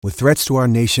With threats to our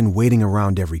nation waiting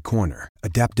around every corner,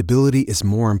 adaptability is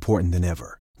more important than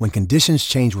ever. When conditions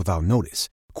change without notice,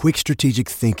 quick strategic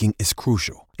thinking is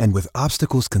crucial. And with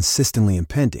obstacles consistently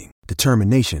impending,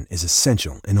 determination is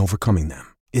essential in overcoming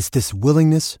them. It's this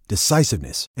willingness,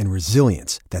 decisiveness, and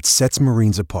resilience that sets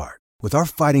Marines apart. With our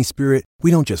fighting spirit, we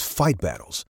don't just fight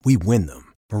battles, we win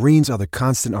them. Marines are the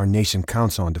constant our nation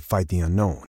counts on to fight the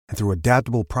unknown. And through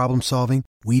adaptable problem solving,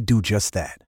 we do just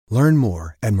that. Learn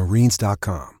more at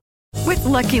marines.com. With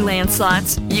Lucky Land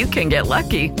Slots, you can get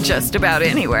lucky just about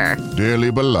anywhere. Dearly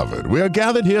beloved, we are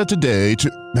gathered here today to...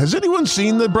 Has anyone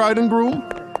seen the bride and groom?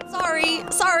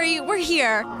 Sorry, we're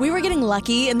here. We were getting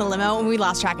lucky in the limo and we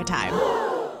lost track of time.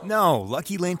 No,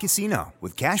 Lucky Land Casino,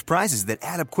 with cash prizes that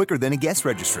add up quicker than a guest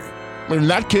registry. In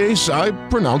that case, I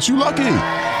pronounce you lucky.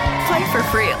 Play for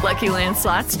free at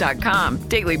LuckyLandSlots.com.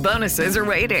 Daily bonuses are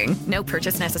waiting. No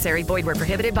purchase necessary. Void where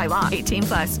prohibited by law.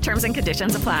 18+. Terms and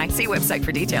conditions apply. See website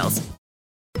for details.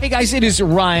 Hey guys, it is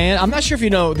Ryan. I'm not sure if you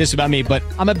know this about me, but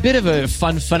I'm a bit of a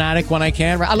fun fanatic when I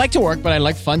can. I like to work, but I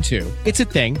like fun too. It's a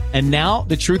thing. And now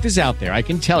the truth is out there. I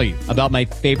can tell you about my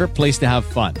favorite place to have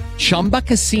fun. Chumba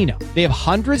Casino. They have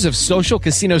hundreds of social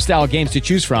casino style games to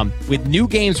choose from with new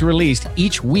games released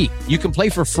each week. You can play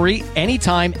for free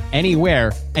anytime,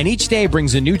 anywhere. And each day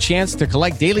brings a new chance to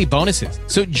collect daily bonuses.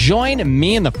 So join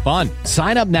me in the fun.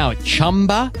 Sign up now at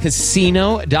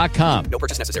ChumbaCasino.com. No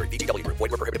purchase necessary. VGW. Void where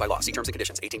prohibited by law. See terms and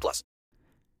conditions. 18+.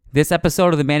 This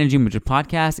episode of the Managing Madrid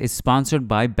podcast is sponsored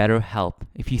by BetterHelp.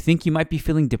 If you think you might be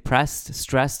feeling depressed,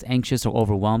 stressed, anxious, or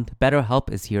overwhelmed,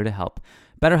 BetterHelp is here to help.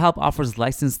 BetterHelp offers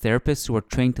licensed therapists who are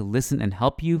trained to listen and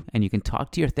help you, and you can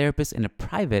talk to your therapist in a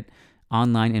private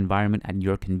online environment at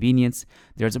your convenience.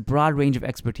 There's a broad range of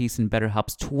expertise in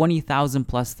BetterHelp's 20,000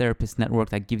 plus therapist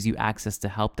network that gives you access to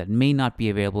help that may not be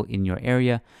available in your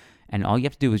area. And all you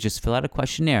have to do is just fill out a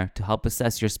questionnaire to help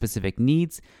assess your specific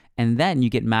needs, and then you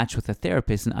get matched with a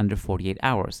therapist in under 48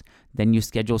 hours. Then you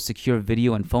schedule secure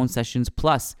video and phone sessions,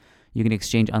 plus you can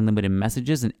exchange unlimited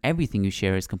messages, and everything you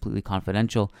share is completely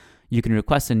confidential. You can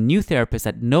request a new therapist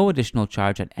at no additional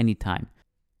charge at any time.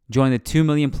 Join the 2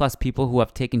 million plus people who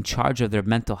have taken charge of their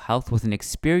mental health with an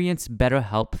experienced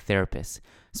BetterHelp therapist.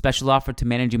 Special offer to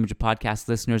Managing Madrid podcast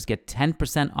listeners. Get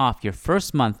 10% off your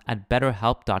first month at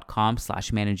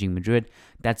betterhelp.com/managingmadrid.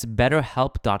 That's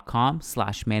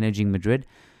betterhelp.com/managingmadrid.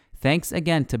 Thanks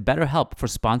again to BetterHelp for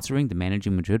sponsoring the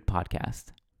Managing Madrid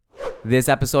podcast. This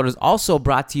episode is also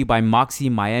brought to you by Moxie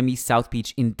Miami South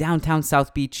Beach in downtown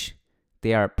South Beach.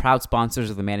 They are proud sponsors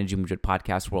of the Managing Madrid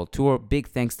Podcast World Tour. Big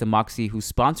thanks to Moxie, who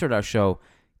sponsored our show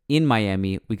in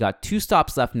Miami. We got 2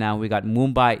 stops left now. We got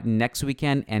Mumbai next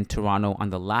weekend and Toronto on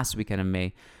the last weekend of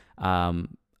May. I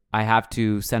have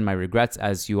to send my regrets.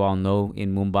 As you all know,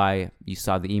 in Mumbai, you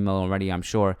saw the email already, I'm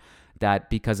sure, that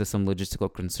because of some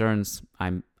logistical concerns,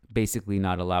 I'm basically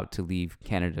not allowed to leave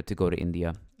Canada to go to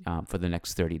India for the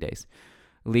next 30 days.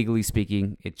 Legally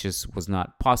speaking, it just was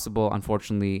not possible,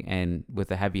 unfortunately, and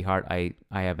with a heavy heart, I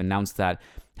have announced that.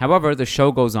 However, the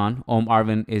show goes on. Om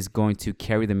Arvind is going to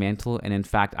carry the mantle, and in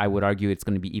fact, I would argue it's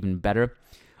going to be even better.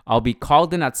 I'll be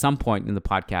called in at some point in the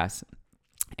podcast,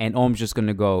 and Om's just going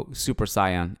to go Super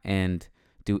Saiyan and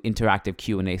do interactive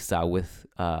Q&A style with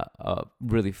a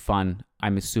really fun,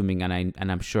 I'm assuming, and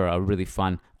I'm sure, a really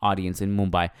fun audience in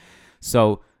Mumbai.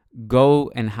 So go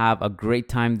and have a great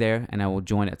time there, and I will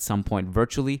join at some point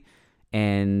virtually.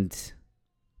 And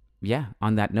yeah,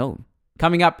 on that note,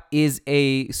 coming up is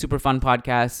a super fun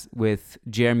podcast with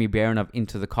Jeremy Barron of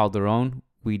Into the Calderon.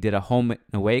 We did a home and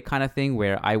away kind of thing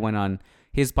where I went on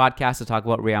his podcast to talk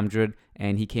about Real Madrid,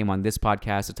 and he came on this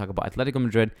podcast to talk about Atletico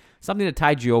Madrid, something to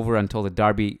tide you over until the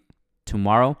derby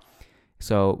tomorrow.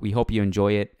 So we hope you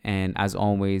enjoy it. And as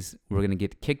always, we're going to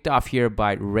get kicked off here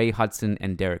by Ray Hudson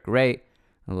and Derek Ray.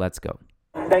 Let's go.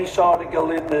 Nice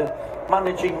article in the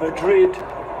Managing Madrid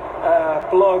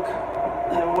blog.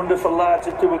 Wonderful lads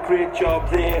that do a great job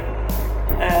there.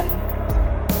 And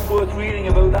worth reading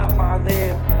about that man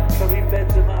there. Karim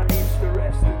Benzema needs to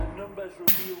rest, and the numbers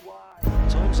reveal why.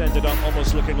 Times ended up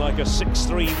almost looking like a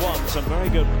 6-3-1. Some very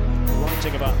good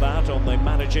writing about that on the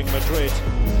Managing Madrid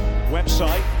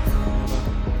website.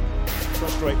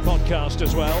 First-rate podcast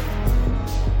as well.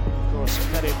 Of course,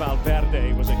 Fede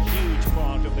Valverde was a huge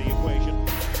part of the equation.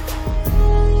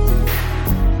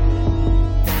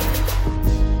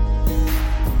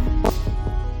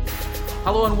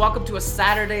 Hello and welcome to a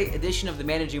Saturday edition of the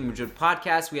Managing Madrid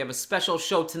podcast. We have a special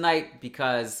show tonight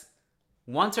because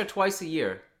once or twice a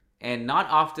year, and not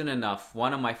often enough,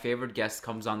 one of my favorite guests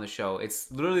comes on the show.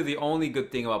 It's literally the only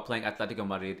good thing about playing Atletico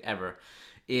Madrid ever,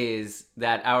 is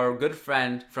that our good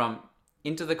friend from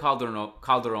Into the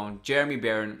Calderon, Jeremy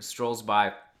Barron, strolls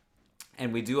by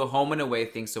and we do a home and away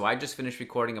thing. So I just finished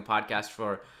recording a podcast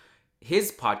for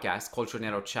his podcast, Culture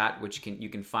Nero Chat, which you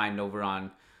can find over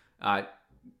on,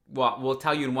 well, we'll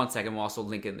tell you in 1 second. We'll also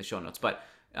link it in the show notes. But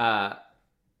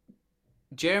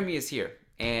Jeremy is here,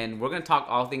 and we're going to talk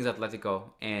all things Atletico,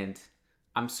 and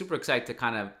I'm super excited to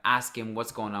kind of ask him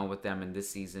what's going on with them in this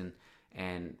season,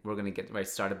 and we're going to get right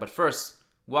started. But first,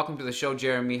 welcome to the show,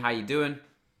 Jeremy. How you doing?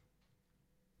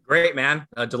 Great, man.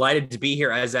 Delighted to be here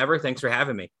as ever. Thanks for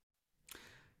having me.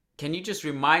 Can you just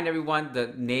remind everyone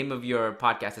the name of your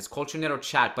podcast? It's Culture Nero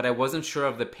Chat, but I wasn't sure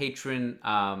of the patron,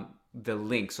 the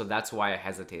link, so that's why I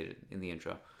hesitated in the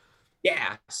intro.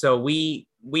 Yeah, so we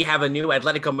have a new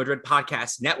Atletico Madrid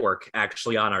podcast network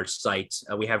actually on our site.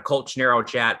 We have Culture Nero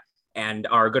Chat, and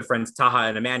our good friends Taha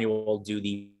and Emmanuel do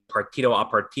the Partido a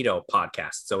Partido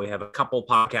podcast. So we have a couple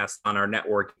podcasts on our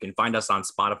network. You can find us on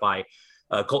Spotify.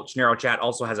 Culture Nero Chat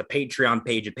also has a Patreon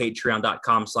page at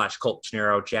patreon.com/Culture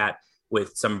Nero Chat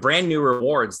with some brand new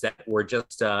rewards that were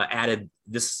just added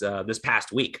this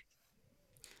past week.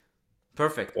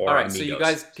 Perfect. All right, amigos. So you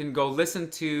guys can go listen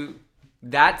to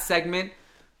that segment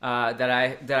that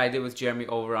I did with Jeremy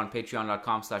over on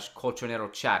patreon.com/Culture Nero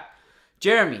Chat.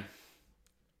 Jeremy,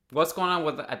 what's going on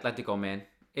with Atletico, man?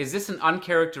 Is this an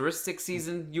uncharacteristic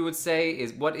season, you would say?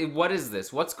 What is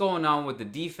this? What's going on with the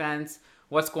defense?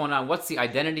 What's going on? What's the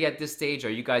identity at this stage? Are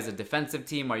you guys a defensive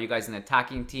team? Are you guys an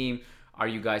attacking team? Are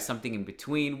you guys something in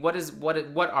between? What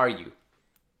are you?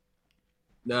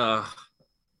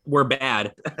 We're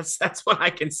bad. That's what I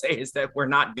can say, is that we're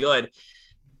not good.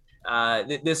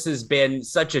 This has been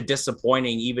such a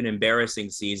disappointing, even embarrassing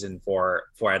season for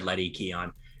Atleti,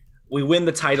 Keon. We win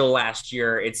the title last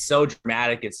year. It's so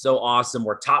dramatic. It's so awesome.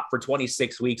 We're top for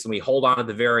 26 weeks and we hold on to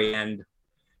the very end.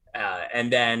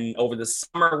 And then over the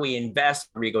summer, we invest.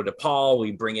 We go to Paul.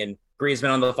 We bring in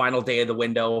Griezmann on the final day of the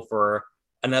window for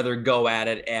another go at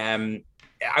it. And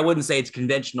I wouldn't say it's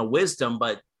conventional wisdom,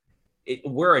 but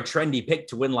we're a trendy pick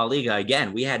to win La Liga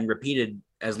again. We hadn't repeated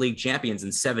as league champions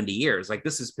in 70 years. Like,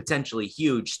 this is potentially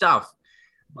huge stuff,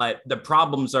 but the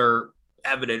problems are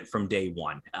evident from day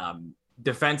one.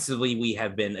 Defensively, we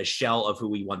have been a shell of who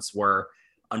we once were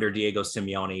under Diego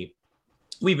Simeone.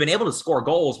 We've been able to score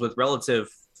goals with relative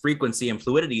frequency and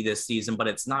fluidity this season, but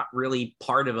it's not really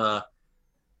part of a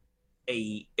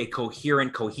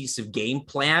coherent, cohesive game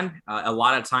plan. A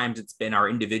lot of times it's been our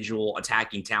individual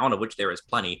attacking talent, of which there is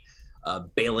plenty,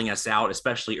 bailing us out,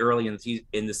 especially early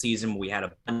in the season. We had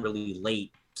a really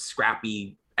late,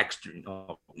 scrappy extra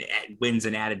wins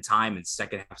and added time and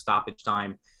second half stoppage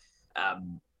time.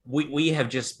 We've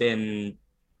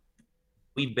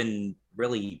been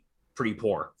really pretty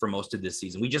poor for most of this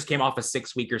season. We just came off a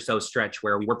 6 week or so stretch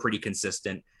where we were pretty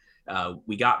consistent.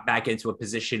 We got back into a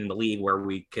position in the league where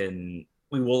we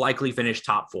will likely finish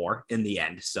top 4 in the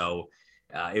end. So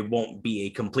it won't be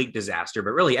a complete disaster,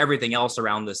 but really everything else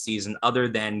around this season, other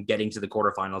than getting to the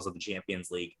quarterfinals of the Champions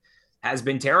League, has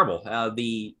been terrible.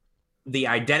 The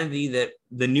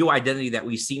new identity that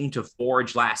we seemed to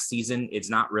forge last season,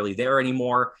 it's not really there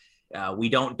anymore. We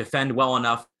don't defend well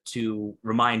enough to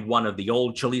remind one of the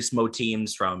old Cholismo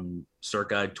teams from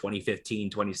circa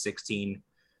 2015, 2016,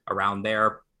 around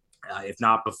there, if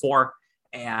not before.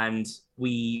 And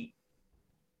the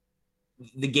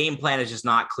game plan is just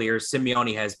not clear.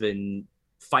 Simeone has been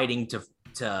fighting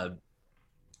to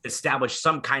establish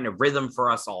some kind of rhythm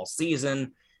for us all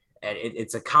season. And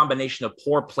it's a combination of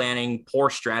poor planning,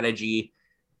 poor strategy,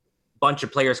 bunch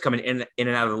of players coming in and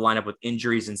out of the lineup with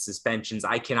injuries and suspensions.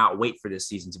 I cannot wait for this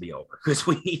season to be over, because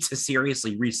we need to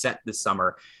seriously reset this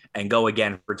summer and go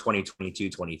again for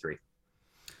 2022-23.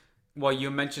 Well, you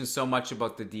mentioned so much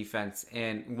about the defense,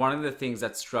 and one of the things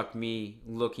that struck me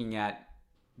looking at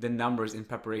the numbers in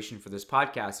preparation for this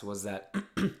podcast was that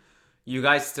you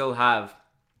guys still have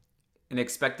an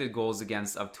expected goals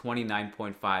against of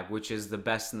 29.5, which is the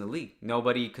best in the league.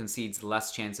 Nobody concedes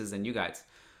less chances than you guys.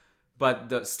 But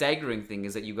the staggering thing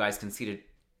is that you guys conceded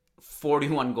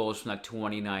 41 goals from that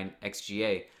 29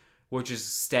 XGA, which is a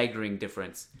staggering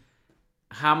difference.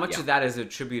 How much of that is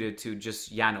attributed to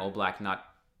just Jan Oblak not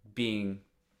being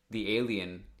the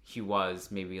alien he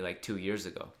was maybe like 2 years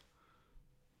ago?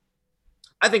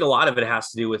 I think a lot of it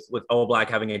has to do with Oblak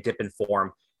having a dip in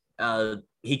form.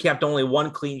 He kept only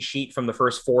one clean sheet from the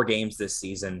first 4 games this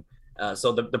season.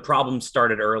 So the problem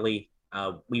started early.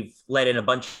 We've let in a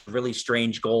bunch of really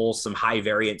strange goals, some high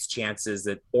variance chances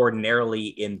that ordinarily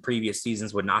in previous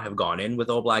seasons would not have gone in with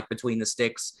Oblak between the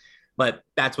sticks. But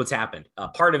that's what's happened.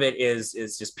 Part of it is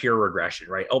just pure regression,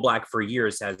 right? Oblak for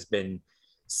years has been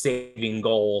saving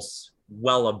goals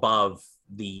well above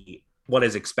what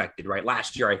is expected, right?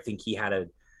 Last year, I think he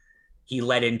he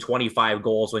let in 25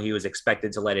 goals when he was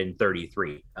expected to let in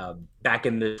 33. Back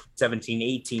in the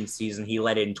 17-18 season, he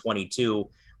let in 22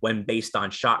 when, based on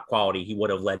shot quality, he would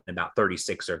have let in about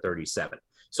 36 or 37.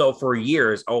 So for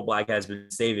years, Oblak has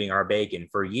been saving our bacon.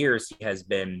 For years, he has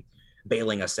been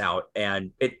bailing us out.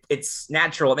 And it's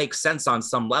natural. It makes sense on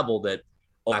some level that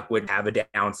Oblak would have a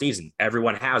down season.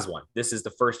 Everyone has one. This is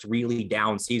the first really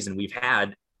down season we've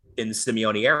had in the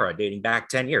Simeone era, dating back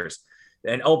 10 years.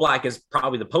 And Oblak is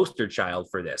probably the poster child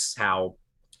for this, how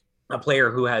a player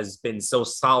who has been so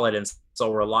solid and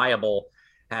so reliable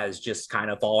has just kind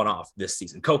of fallen off this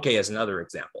season. Koke is another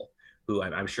example, who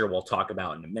I'm sure we'll talk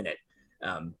about in a minute.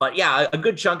 But yeah, a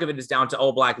good chunk of it is down to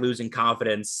Oblak losing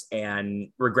confidence and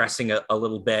regressing a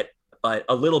little bit. But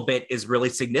a little bit is really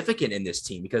significant in this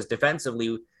team because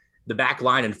defensively, the back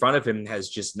line in front of him has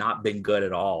just not been good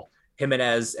at all.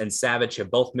 Jimenez and Savic have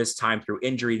both missed time through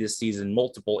injury this season,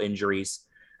 multiple injuries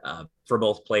for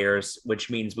both players,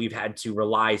 which means we've had to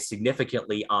rely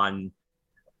significantly on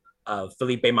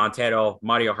Felipe Montero,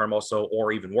 Mario Hermoso,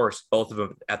 or even worse, both of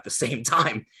them at the same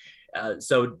time.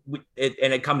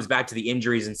 It comes back to the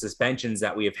injuries and suspensions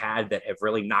that we have had that have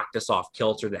really knocked us off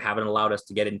kilter, that haven't allowed us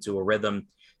to get into a rhythm.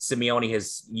 Simeone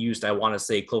has used, I want to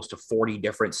say, close to 40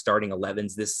 different starting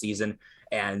 11s this season.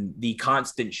 And the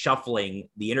constant shuffling,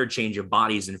 the interchange of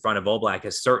bodies in front of Oblak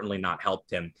has certainly not helped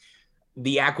him.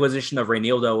 The acquisition of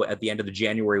Reinildo at the end of the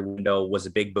January window was a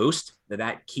big boost.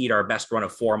 That keyed our best run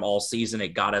of form all season. It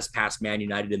got us past Man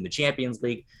United in the Champions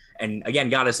League. And again,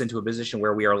 got us into a position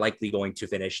where we are likely going to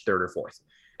finish third or fourth,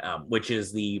 which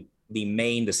is the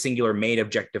singular main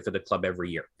objective for the club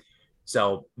every year.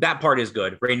 So that part is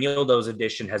good. Reinildo's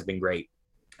addition has been great.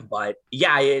 But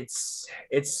yeah, it's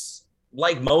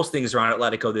like most things around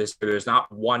Atletico this year. There's not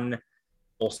one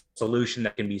solution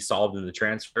that can be solved in the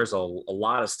transfers. A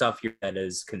lot of stuff here that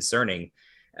is concerning,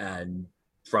 and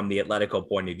from the Atletico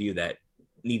point of view, that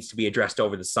needs to be addressed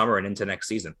over the summer and into next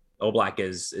season. Oblak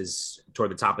is toward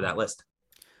the top of that list.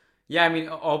 Yeah, I mean,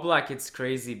 Oblak, it's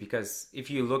crazy because if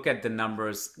you look at the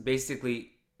numbers, basically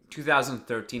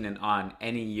 2013 and on,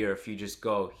 any year, if you just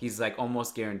go, he's like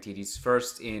almost guaranteed. He's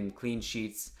first in clean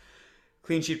sheet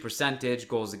percentage,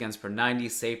 goals against per 90,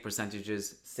 save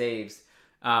percentages, saves.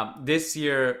 This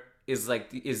year is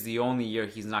the only year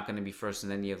he's not going to be first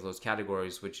in any of those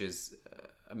categories, which is,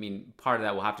 part of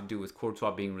that will have to do with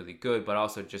Courtois being really good, but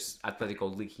also just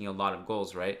Atletico leaking a lot of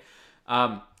goals, right?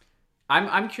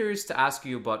 I'm curious to ask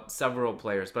you about several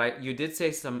players, but you did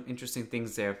say some interesting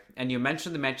things there, and you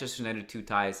mentioned the Manchester United 2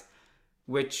 ties,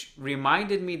 which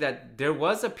reminded me that there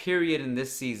was a period in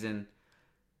this season.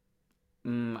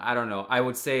 I don't know.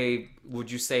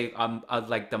 Would you say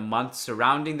like the month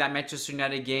surrounding that Manchester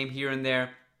United game here and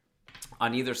there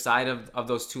on either side of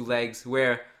those two legs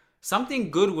where something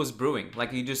good was brewing?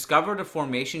 Like you discovered a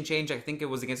formation change. I think it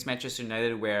was against Manchester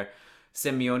United where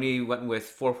Simeone went with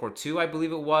 4-4-2, I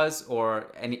believe it was,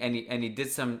 and he did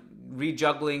some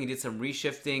rejuggling, he did some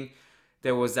reshifting.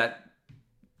 There was that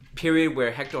period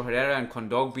where Hector Herrera and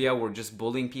Kondogbia were just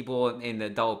bullying people in the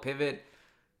double pivot.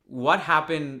 What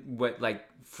happened with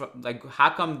how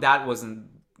come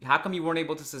you weren't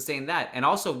able to sustain that? And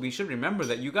also we should remember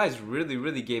that you guys really,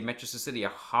 really gave Manchester City a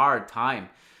hard time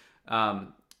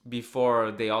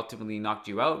before they ultimately knocked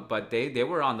you out, but they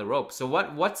were on the rope. So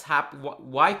what's happened?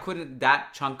 Why couldn't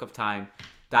that chunk of time,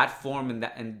 that form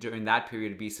and during that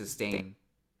period be sustained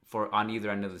on either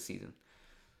end of the season?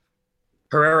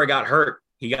 Herrera got hurt.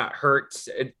 He got hurt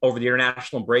over the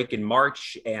international break in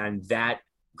March, and that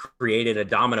created a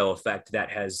domino effect that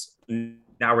has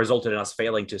now resulted in us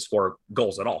failing to score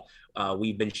goals at all.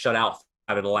 We've been shut out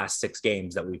of the last 6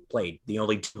 games that we've played. The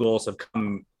only 2 goals have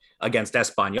come against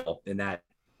Espanyol in that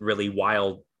really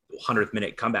wild 100th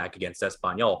minute comeback against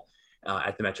Espanyol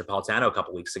at the Metropolitano a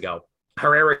couple weeks ago.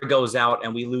 Herrera goes out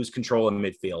and we lose control in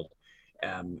midfield.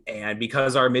 And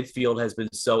because our midfield has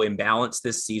been so imbalanced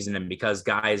this season, and because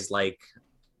guys like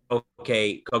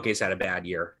Koke's had a bad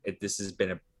year, this has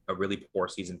been a really poor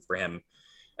season for him.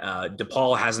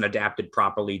 DePaul hasn't adapted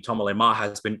properly. Tomalema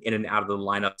has been in and out of the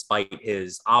lineup despite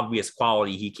his obvious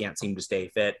quality. He can't seem to stay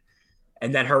fit.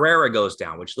 And then Herrera goes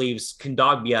down, which leaves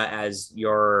Kondogbia as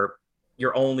your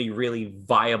only really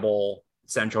viable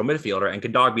central midfielder. And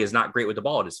Kondogbia is not great with the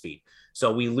ball at his feet.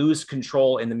 So we lose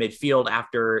control in the midfield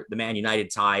after the Man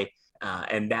United tie.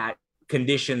 And that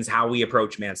conditions how we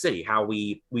approach Man City, how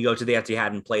we go to the Etihad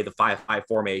and play the 5-5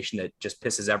 formation that just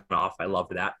pisses everyone off. I love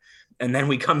that. And then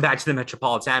we come back to the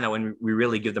Metropolitano and we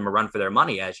really give them a run for their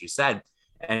money, as you said,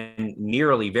 and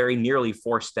very nearly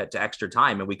forced that to extra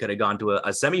time. And we could have gone to a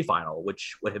semifinal,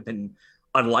 which would have been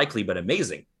unlikely, but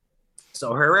amazing.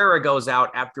 So Herrera goes out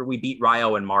after we beat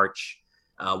Rayo in March.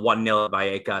 1-0 at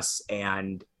Vallecas.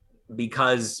 And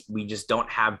because we just don't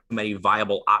have many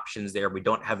viable options there, we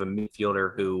don't have a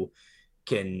midfielder who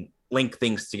can link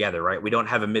things together, right? We don't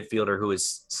have a midfielder who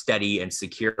is steady and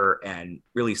secure and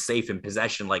really safe in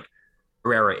possession like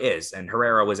Herrera is. And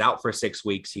Herrera was out for 6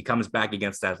 weeks. He comes back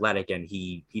against Athletic, and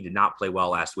he did not play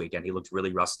well last week, and he looked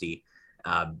really rusty.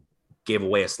 Gave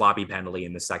away a sloppy penalty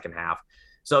in the second half.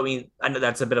 So, I mean, I know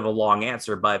that's a bit of a long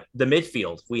answer, but the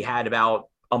midfield, we had about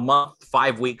a month,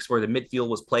 5 weeks where the midfield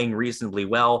was playing reasonably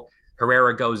well.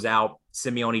 Herrera goes out,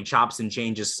 Simeone chops and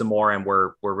changes some more, and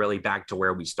we're really back to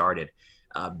where we started.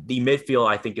 The midfield,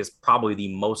 I think, is probably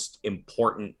the most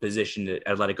important position that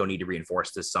Atletico need to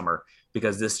reinforce this summer,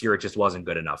 because this year it just wasn't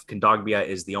good enough. Kondogbia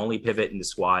is the only pivot in the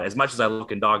squad. As much as I love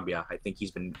Kondogbia, I think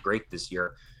he's been great this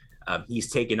year.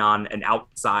 He's taken on an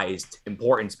outsized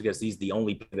importance because he's the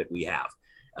only pivot we have.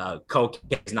 Koke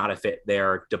is not a fit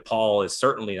there. DePaul is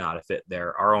certainly not a fit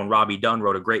there. Our own Robbie Dunn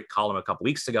wrote a great column a couple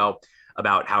weeks ago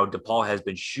about how DePaul has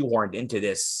been shoehorned into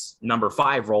this number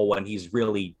 5 role when he's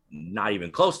really not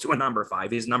even close to a number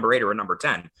 5. He's number 8 or a number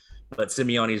 10. But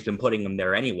Simeone's been putting him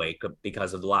there anyway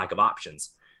because of the lack of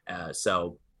options.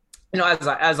 So,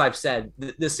 as I've said,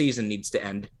 this season needs to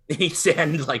end. It needs to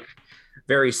end like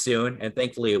very soon, and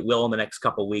thankfully it will in the next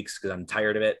couple of weeks because I'm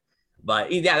tired of it.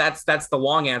 But yeah, that's the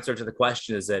long answer to the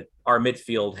question, is that our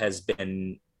midfield has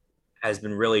been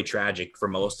really tragic for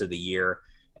most of the year.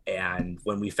 And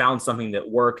when we found something that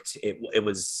worked,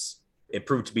 it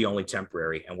proved to be only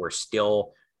temporary. And we're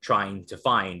still trying to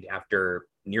find, after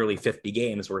nearly 50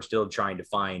 games, we're still trying to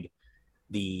find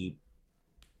the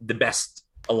best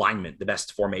alignment, the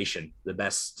best formation, the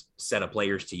best set of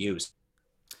players to use.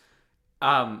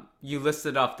 You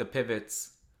listed off the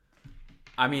pivots.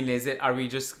 I mean, are we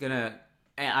just gonna?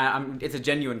 It's a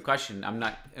genuine question. I'm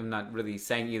not really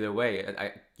saying either way.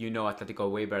 Atletico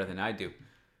way better than I do.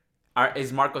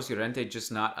 Is Marcos Llorente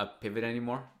just not a pivot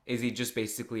anymore? Is he just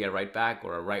basically a right back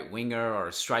or a right winger or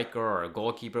a striker or a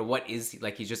goalkeeper? What is he?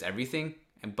 Like, he's just everything,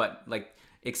 but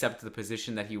except the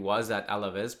position that he was at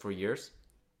Alaves for years?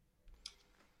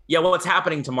 Yeah, well, what's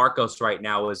happening to Marcos right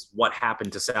now is what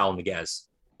happened to Saul Niguez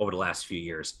over the last few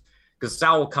years. Because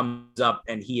Saul comes up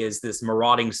and he is this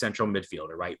marauding central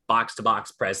midfielder, right?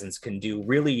 Box-to-box presence, can do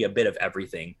really a bit of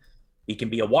everything. He can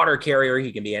be a water carrier,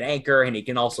 he can be an anchor, and he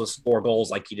can also score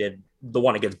goals like he did the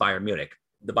one against Bayern Munich,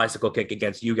 the bicycle kick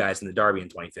against you guys in the derby in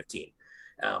 2015.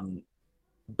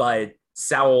 But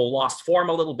Saul lost form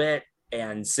a little bit,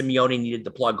 and Simeone needed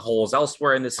to plug holes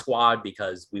elsewhere in the squad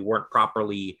because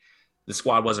the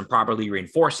squad wasn't properly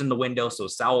reinforced in the window. So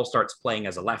Saul starts playing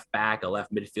as a left back, a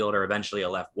left midfielder, eventually a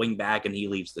left wing back, and he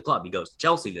leaves the club. He goes to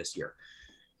Chelsea this year.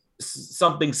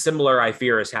 Something similar, I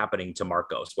fear, is happening to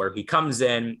Marcos, where he comes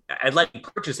in, Atleti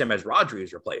purchase him as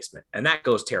Rodri's replacement, and that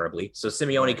goes terribly. So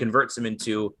Simeone converts him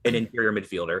into an interior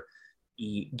midfielder.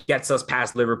 He gets us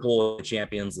past Liverpool in the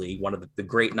Champions League, one of the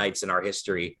great nights in our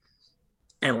history.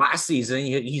 And last season,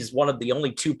 he's one of the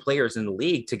only 2 players in the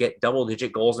league to get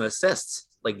double-digit goals and assists.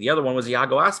 Like, the other one was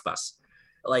Iago Aspas.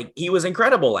 Like, he was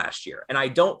incredible last year. And I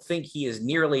don't think he is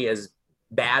nearly as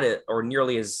bad or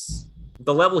nearly as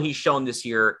the level he's shown this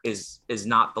year is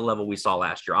not the level we saw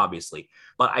last year, obviously.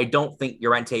 But I don't think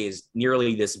Llorente is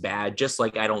nearly this bad, just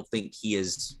like I don't think he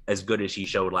is as good as he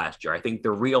showed last year. I think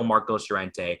the real Marcos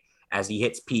Llorente, as he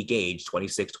hits peak age,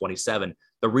 26, 27,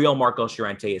 the real Marcos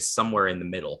Llorente is somewhere in the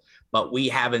middle. But we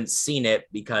haven't seen it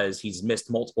because he's missed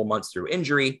multiple months through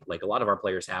injury, like a lot of our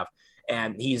players have.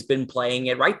 And he's been playing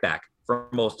at right back for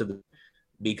most of the,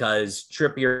 because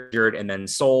Trippier injured and then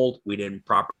sold. We didn't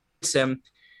properly use him.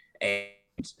 And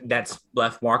that's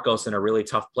left Marcos in a really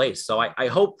tough place. So I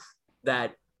hope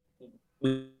that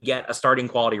we get a starting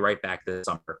quality right back this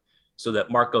summer so that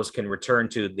Marcos can return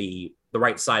to the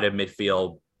right side of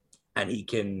midfield and he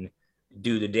can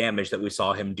do the damage that we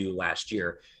saw him do last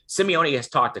year. Simeone has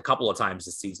talked a couple of times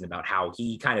this season about how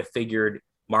he kind of figured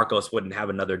Marcos wouldn't have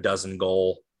another dozen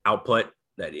goal output,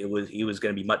 that he was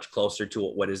going to be much closer to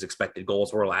what his expected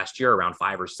goals were last year, around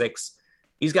 5 or 6.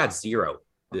 He's got 0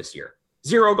 this year.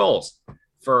 0 goals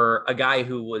for a guy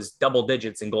who was double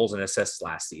digits in goals and assists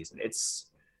last season. It's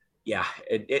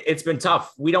been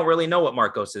tough. We don't really know what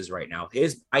Marcos is right now.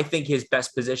 I think his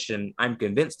best position, I'm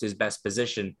convinced his best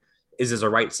position is as a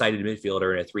right-sided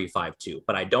midfielder in a 3-5-2.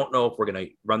 But I don't know if we're going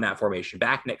to run that formation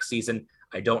back next season.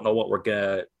 I don't know what we're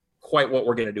going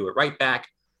to do at right back.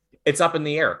 It's up in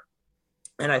the air.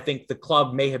 And I think the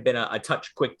club may have been a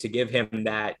touch quick to give him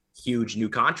that huge new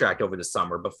contract over the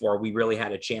summer before we really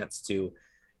had a chance to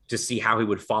see how he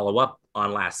would follow up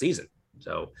on last season.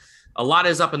 So a lot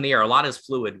is up in the air. A lot is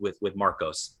fluid with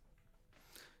Marcos.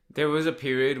 There was a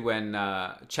period when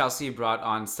Chelsea brought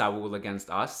on Saul against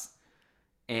us,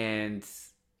 and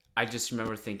I just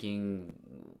remember thinking,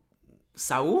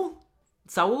 Saul,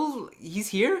 he's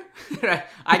here.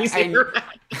 He's here.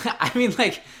 I mean,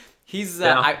 like, he's.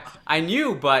 I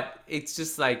knew, but it's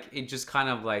just like it just kind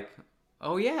of like,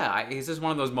 oh yeah, it's just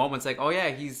one of those moments. Like, oh yeah,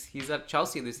 he's at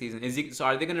Chelsea this season. Is he? So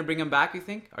are they going to bring him back? You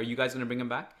think? Are you guys going to bring him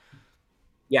back?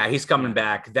 Yeah, he's coming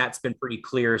back. That's been pretty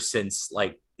clear since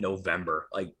like November.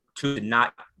 Like,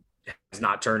 has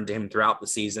not turned to him throughout the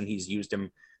season. He's used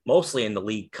him mostly in the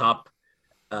League Cup,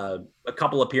 a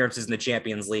couple appearances in the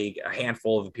Champions League, a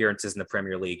handful of appearances in the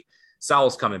Premier League.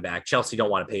 Saul's coming back. Chelsea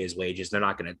don't want to pay his wages. They're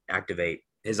not going to activate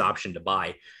his option to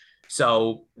buy.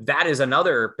 So that is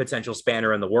another potential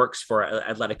spanner in the works for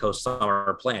Atletico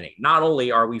summer planning. Not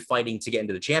only are we fighting to get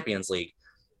into the Champions League,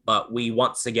 but we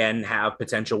once again have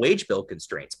potential wage bill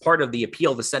constraints. Part of the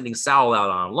appeal to sending Saul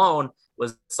out on loan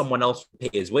was someone else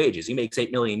pay his wages. He makes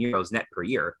 8 million euros net per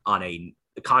year on a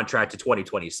contract to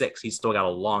 2026. He's still got a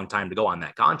long time to go on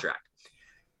that contract.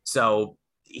 So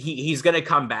he's going to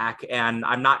come back, and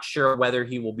I'm not sure whether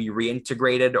he will be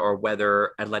reintegrated or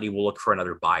whether Atleti will look for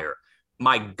another buyer.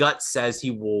 My gut says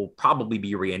he will probably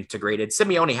be reintegrated.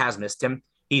 Simeone has missed him.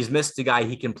 He's missed a guy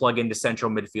he can plug into central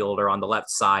midfielder on the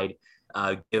left side,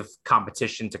 give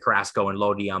competition to Carrasco and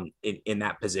Lodi in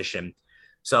that position.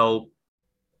 So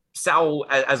Saul,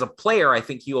 as a player, I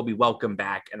think he will be welcome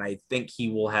back, and I think he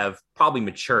will have probably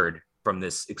matured from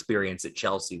this experience at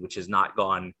Chelsea, which has not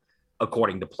gone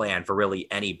according to plan for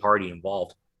really any party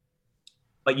involved.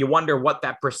 But you wonder what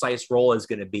that precise role is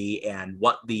going to be and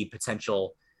what the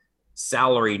potential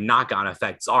salary knock-on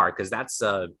effects are, because that's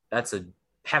a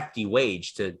hefty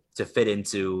wage to fit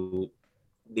into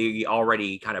the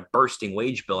already kind of bursting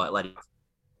wage bill at Atletico.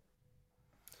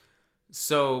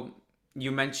 So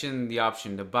you mentioned the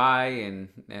option to buy,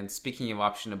 and speaking of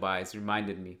option to buy, it's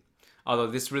reminded me, although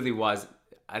this really was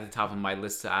at the top of my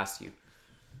list to ask you.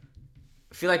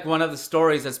 I feel like one of the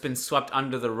stories that's been swept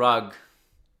under the rug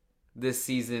this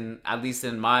season, at least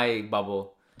in my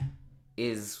bubble,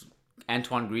 is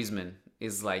Antoine Griezmann.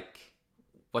 Is like,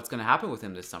 what's going to happen with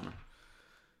him this summer?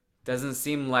 Doesn't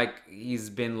seem like he's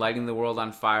been lighting the world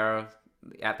on fire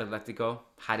at Atletico.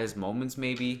 Had his moments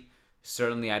maybe.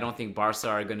 Certainly, I don't think Barca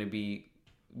are going to be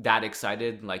that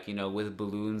excited, like, you know, with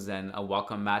balloons and a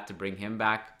welcome mat to bring him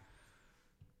back.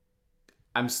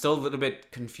 I'm still a little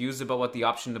bit confused about what the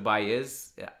option to buy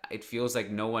is. It feels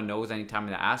like no one knows any time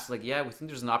to ask. Like, yeah, we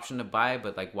think there's an option to buy,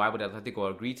 but like, why would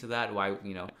Atletico agree to that? Why,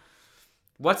 you know,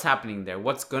 what's happening there?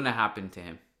 What's going to happen to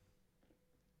him?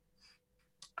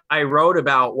 I wrote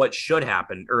about what should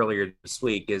happen earlier this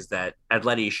week is that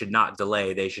Atleti should not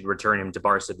delay. They should return him to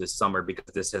Barca this summer because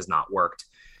this has not worked.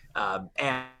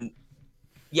 And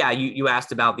yeah, you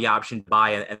asked about the option to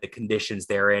buy and the conditions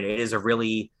therein. It is a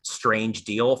really strange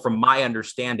deal. From my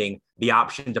understanding, the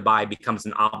option to buy becomes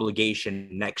an obligation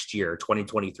next year,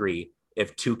 2023,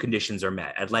 if two conditions are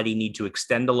met. Atleti need to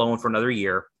extend the loan for another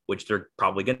year, which they're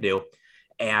probably going to do.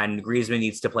 And Griezmann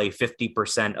needs to play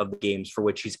 50% of the games for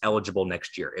which he's eligible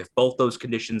next year. If both those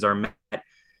conditions are met,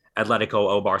 Atletico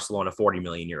owe Barcelona 40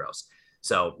 million euros.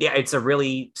 So yeah, it's a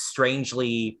really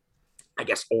strangely, I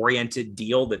guess, oriented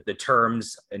deal that the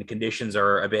terms and conditions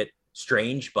are a bit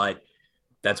strange, but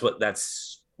that's what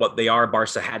they are.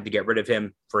 Barca had to get rid of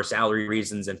him for salary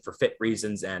reasons and for fit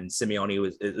reasons. And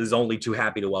Simeone is only too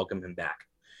happy to welcome him back.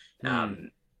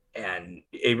 And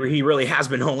he really has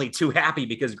been only too happy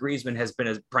because Griezmann has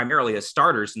been primarily a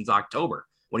starter since October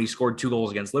when he scored 2 goals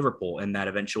against Liverpool in that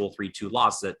eventual 3-2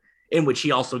 loss in which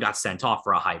he also got sent off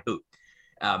for a high boot.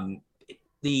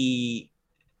 The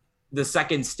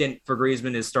second stint for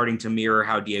Griezmann is starting to mirror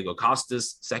how Diego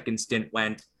Costa's second stint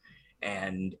went,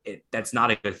 and that's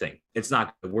not a good thing. It's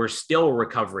not good. We're still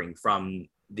recovering from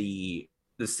the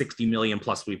 60 million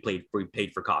plus we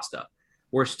paid for Costa.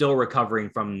 We're still recovering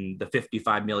from the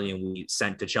 55 million we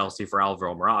sent to Chelsea for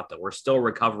Alvaro Morata. We're still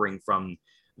recovering from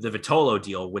the Vitolo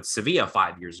deal with Sevilla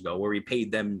 5 years ago, where we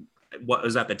paid them what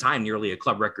was at the time nearly a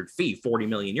club record fee, 40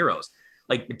 million euros.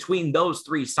 Like, between those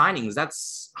three signings,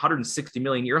 that's 160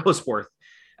 million euros worth.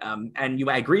 And you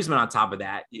add Griezmann on top of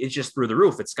that, it's just through the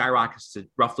roof. It skyrockets to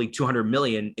roughly 200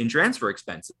 million in transfer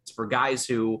expenses for guys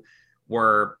who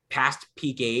were past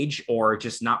peak age or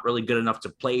just not really good enough to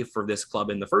play for this club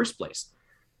in the first place.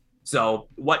 So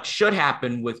what should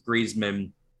happen with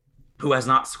Griezmann, who has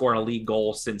not scored a league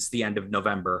goal since the end of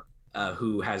November,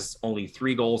 who has only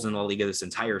 3 goals in La Liga this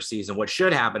entire season, what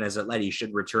should happen is that Atleti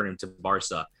should return him to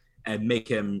Barca and make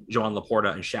him Joan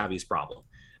Laporta and Xavi's problem.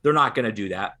 They're not going to do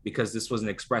that because this was an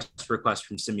express request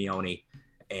from Simeone,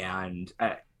 and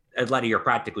Atleti are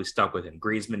practically stuck with him.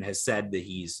 Griezmann has said that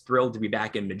he's thrilled to be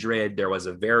back in Madrid. There was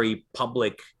a very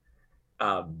public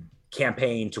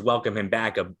campaign to welcome him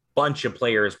back. A bunch of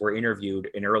players were interviewed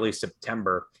in early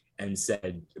September and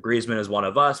said, Griezmann is one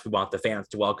of us. We want the fans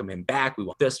to welcome him back. We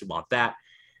want this, we want that.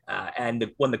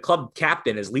 And when the club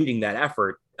captain is leading that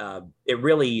effort, it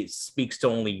really speaks to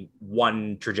only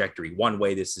one trajectory, one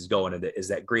way this is going, is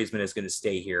that Griezmann is going to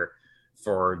stay here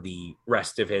for the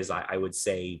rest of his, I would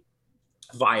say,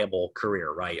 viable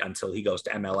career, right? Until he goes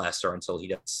to MLS or until he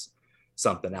does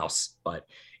something else. But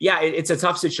yeah, it's a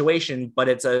tough situation, but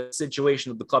it's a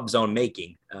situation of the club's own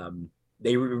making.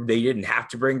 They didn't have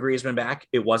to bring Griezmann back.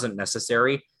 It wasn't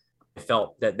necessary. I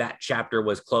felt that chapter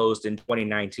was closed in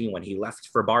 2019 when he left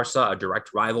for Barca, a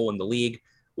direct rival in the league.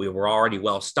 We were already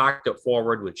well stocked up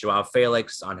forward with Joao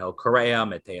Felix, Angel Correa,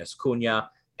 Mateus Cunha,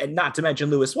 and not to mention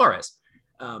Luis Suarez,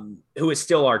 who is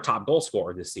still our top goal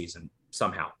scorer this season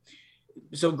somehow.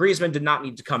 So Griezmann did not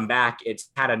need to come back. It's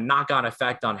had a knock-on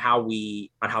effect on how the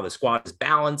squad is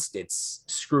balanced. It's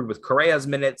screwed with Correa's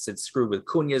minutes. It's screwed with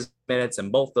Cunha's minutes.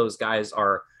 And both those guys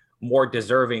are more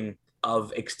deserving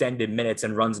of extended minutes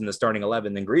and runs in the starting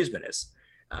 11 than Griezmann is.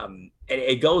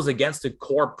 It goes against the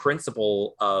core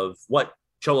principle of what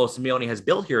Cholo Simeone has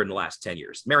built here in the last 10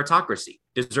 years. Meritocracy,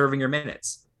 deserving your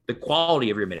minutes, the quality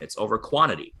of your minutes over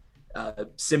quantity.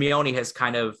 Simeone has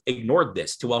kind of ignored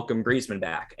this to welcome Griezmann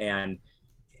back. And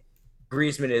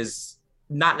Griezmann is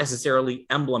not necessarily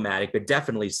emblematic, but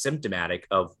definitely symptomatic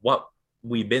of what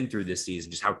we've been through this season,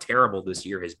 just how terrible this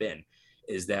year has been,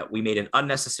 is that we made an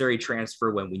unnecessary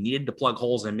transfer when we needed to plug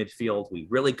holes in midfield. We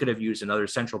really could have used another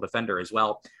central defender as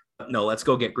well. But no, let's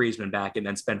go get Griezmann back and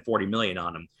then spend 40 million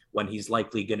on him when he's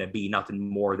likely going to be nothing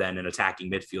more than an attacking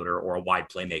midfielder or a wide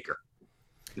playmaker.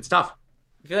 It's tough.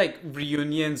 I feel like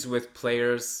reunions with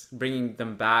players, bringing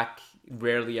them back,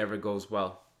 rarely ever goes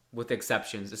well, with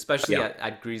exceptions, especially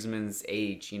at Griezmann's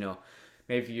age. You know,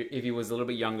 maybe if he was a little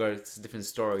bit younger, it's a different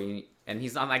story. And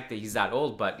he's not like he's that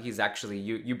old, but he's actually,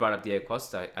 you brought up Diego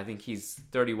Costa. I think he's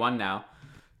 31 now.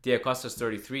 Diego Costa's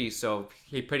 33, so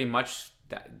he pretty much,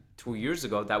 2 years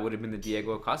ago, that would have been the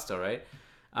Diego Costa, right?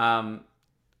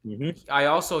 I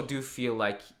also do feel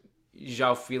like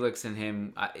Joao Felix and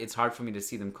him, it's hard for me to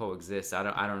see them coexist.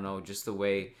 I don't know, just the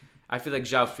way I feel like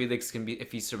Joao Felix can be,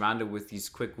 if he's surrounded with these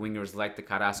quick wingers like the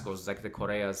Carrascos, like the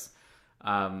Correas,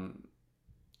 the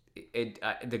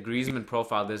Griezmann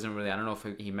profile doesn't really, I don't know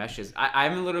if he meshes.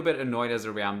 I'm a little bit annoyed as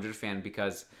a Real Madrid fan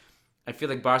because I feel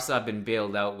like Barca have been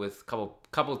bailed out with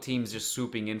couple teams just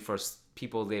swooping in for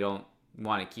people they don't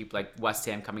want to keep, like West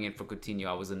Ham coming in for Coutinho.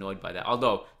 I was annoyed by that.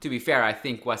 Although, to be fair, I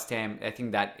think West Ham,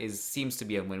 that seems to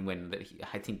be a win-win.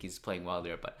 I think he's playing well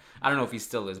there, but I don't know if he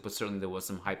still is, but certainly there was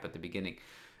some hype at the beginning.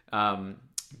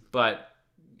 But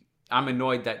I'm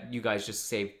annoyed that you guys just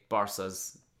saved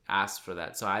Barca's ass for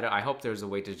that. So I hope there's a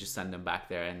way to just send him back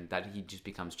there and that he just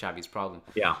becomes Xavi's problem.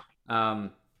 Yeah. All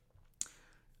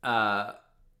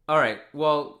right.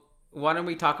 Well, why don't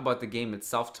we talk about the game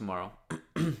itself tomorrow?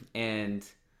 And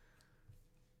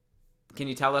can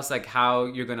you tell us like how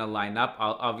you're going to line up?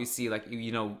 Obviously, like,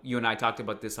 you know, you and I talked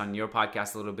about this on your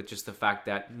podcast a little bit, just the fact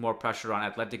that more pressure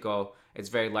on Atletico. It's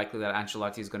very likely that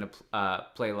Ancelotti is going to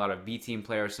play a lot of B team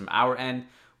players from our end.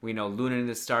 We know Lunin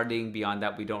is starting. Beyond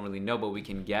that, we don't really know, but we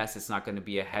can guess it's not going to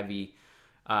be a heavy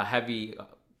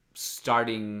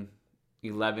starting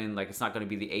 11. Like, it's not going to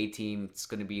be the A team. It's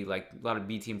going to be like a lot of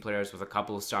B team players with a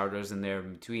couple of starters in there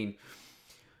in between.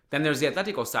 Then there's the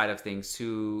Atletico side of things,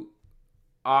 who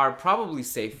are probably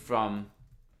safe from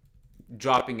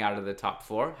dropping out of the top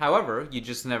four. However, you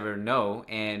just never know.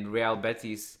 And Real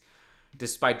Betis,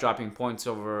 despite dropping points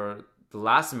over the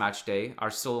last match day, are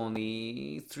still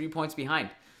only 3 points behind.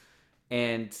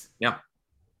 And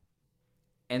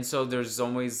and so there's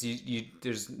always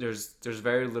there's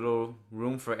very little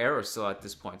room for error still at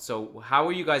this point. So how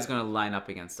are you guys going to line up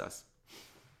against us?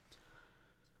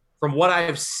 From what I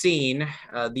have seen,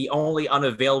 the only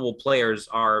unavailable players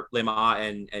are Lima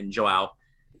and Joao,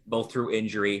 both through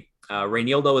injury.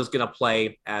 Reinildo is going to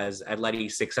play as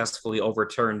Atleti successfully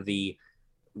overturned the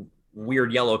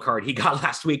weird yellow card he got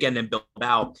last weekend in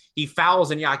Bilbao. He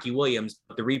fouls Iñaki Williams,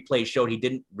 but the replay showed he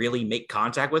didn't really make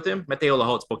contact with him. Mateo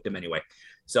Lahoz booked him anyway.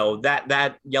 So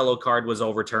that yellow card was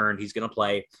overturned. He's going to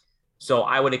play. So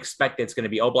I would expect it's going to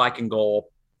be Oblak in goal,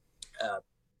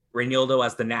 Reinildo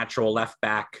as the natural left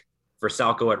back,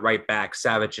 Versalco at right back,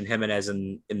 Savic and Jimenez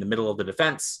in the middle of the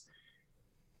defense,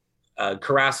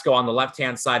 Carrasco on the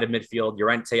left-hand side of midfield,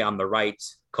 Llorente on the right,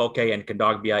 Koke and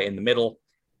Kondogbia in the middle,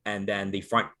 and then the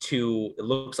front two, it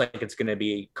looks like it's going to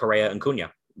be Correa and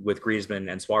Cunha with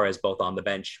Griezmann and Suarez both on the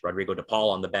bench, Rodrigo de Paul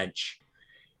on the bench.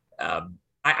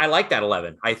 I like that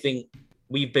 11. I think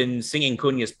we've been singing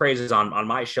Cunha's praises on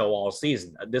my show all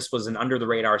season. This was an under the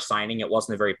radar signing. It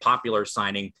wasn't a very popular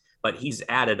signing, but he's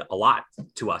added a lot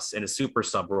to us in a super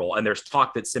sub role. And there's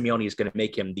talk that Simeone is going to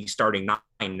make him the starting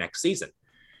 9 next season,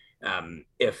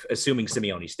 if assuming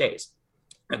Simeone stays.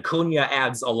 Cunha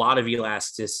adds a lot of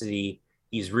elasticity.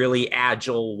 He's really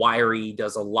agile, wiry,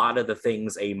 does a lot of the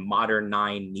things a modern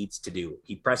 9 needs to do.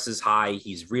 He presses high.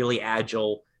 He's really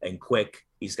agile and quick.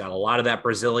 He's got a lot of that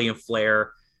Brazilian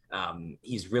flair.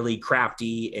 He's really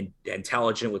crafty and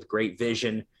intelligent with great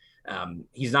vision.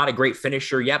 He's not a great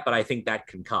finisher yet, but I think that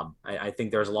can come. I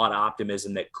think there's a lot of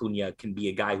optimism that Cunha can be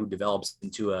a guy who develops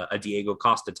into a Diego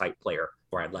Costa type player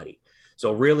for Atleti.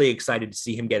 So really excited to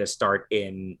see him get a start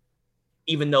in,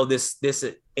 even though this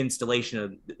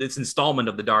installment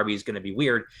of the derby is going to be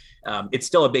weird. It's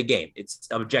still a big game. It's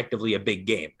objectively a big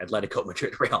game. Atletico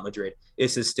Madrid, Real Madrid.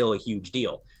 This is still a huge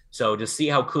deal. So to see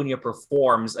how Cunha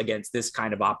performs against this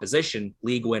kind of opposition,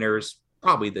 league winners,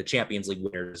 probably the Champions League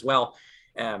winners as well,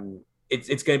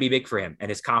 it's going to be big for him and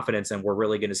his confidence. And we're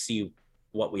really going to see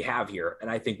what we have here.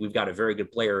 And I think we've got a very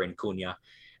good player in Cunha.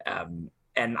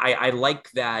 And I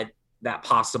like that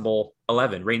possible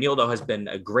 11. Reinildo has been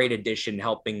a great addition,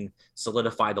 helping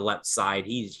solidify the left side.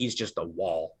 He's just a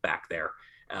wall back there.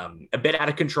 A bit out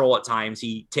of control at times.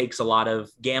 He takes a lot of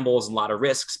gambles and a lot of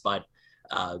risks, but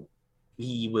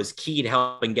he was key to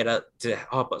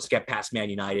help us get past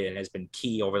Man United, and has been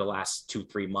key over the last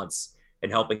 2-3 months in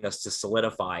helping us to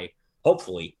solidify,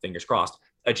 hopefully, fingers crossed,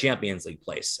 a Champions League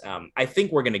place. I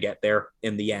think we're going to get there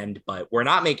in the end, but we're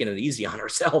not making it easy on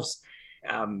ourselves.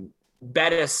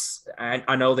 Betis,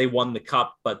 I know they won the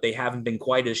cup, but they haven't been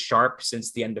quite as sharp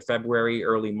since the end of February,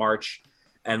 early March.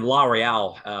 And La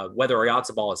Real, whether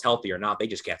Oyarzabal is healthy or not, they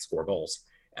just can't score goals.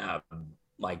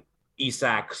 Like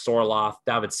Isak, Sorloth,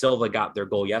 David Silva got their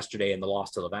goal yesterday in the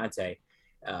loss to Levante.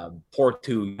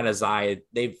 Porto, Yanazai,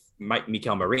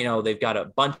 Mikel Merino, they've got a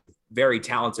bunch of very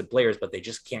talented players, but they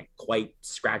just can't quite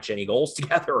scratch any goals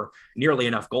together, or nearly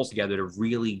enough goals together to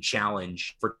really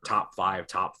challenge for top 5,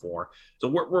 top 4. So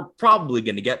we're probably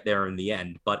going to get there in the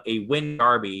end, but a win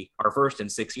derby, our first in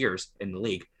 6 years in the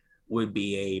league, would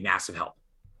be a massive help.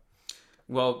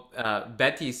 Well,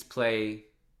 Betis play,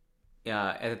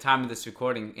 at the time of this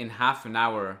recording, in half an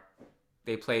hour,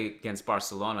 they play against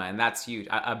Barcelona, and that's huge.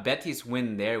 A Betis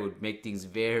win there would make things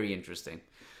very interesting.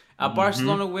 A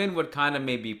Barcelona win would kind of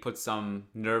maybe put some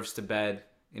nerves to bed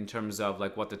in terms of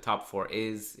like what the top 4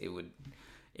 is. It would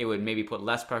maybe put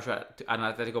less pressure on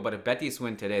Atletico, but if Betis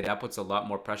win today, that puts a lot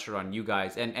more pressure on you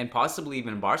guys and possibly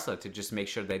even Barca to just make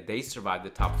sure that they survive the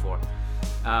top 4.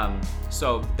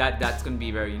 So that's going to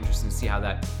be very interesting to see how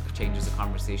that changes the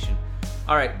conversation.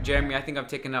 All right, Jeremy, I think I've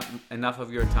taken up enough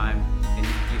of your time, and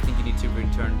you think you need to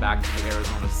return back to the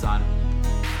Arizona sun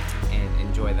and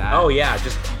enjoy that? Oh yeah,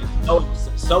 just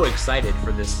so excited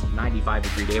for this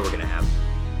 95-degree day we're gonna have.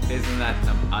 Isn't that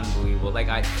unbelievable? Like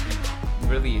you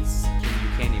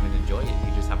can't even enjoy it.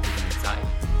 You just have to be inside,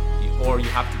 or you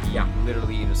have to be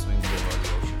literally in a swimming pool or the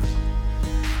ocean or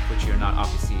something, which you're not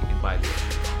obviously by the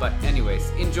ocean. But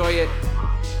anyways, enjoy it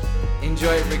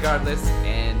regardless,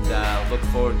 and look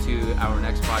forward to our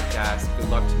next podcast. Good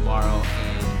luck tomorrow,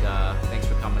 and thanks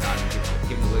for coming on and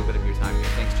giving a little bit of your time here.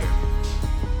 Thanks, Jeremy.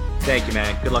 Thank you,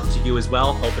 man. Good luck to you as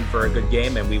well. Hoping for a good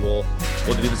game, and we'll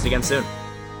do this again soon.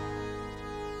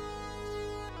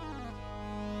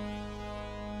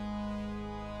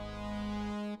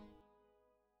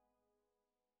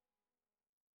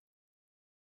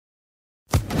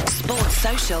 Sports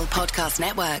Social Podcast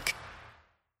Network.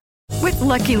 With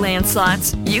Lucky Land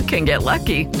Slots, you can get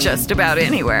lucky just about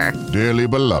anywhere. Dearly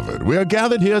beloved, we are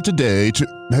gathered here today to...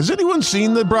 Has anyone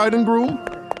seen the bride and groom?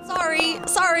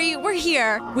 Sorry, we're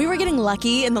here. We were getting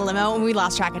lucky in the limo and we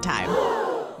lost track of time.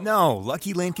 No,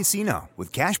 Lucky Land Casino,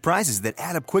 with cash prizes that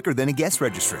add up quicker than a guest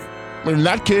registry. In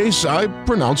that case, I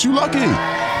pronounce you lucky.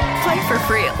 Play for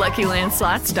free at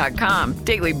LuckyLandSlots.com.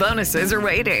 Daily bonuses are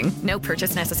waiting. No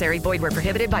purchase necessary. Void where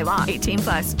prohibited by law.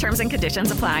 18+. Terms and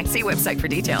conditions apply. See website for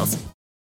details.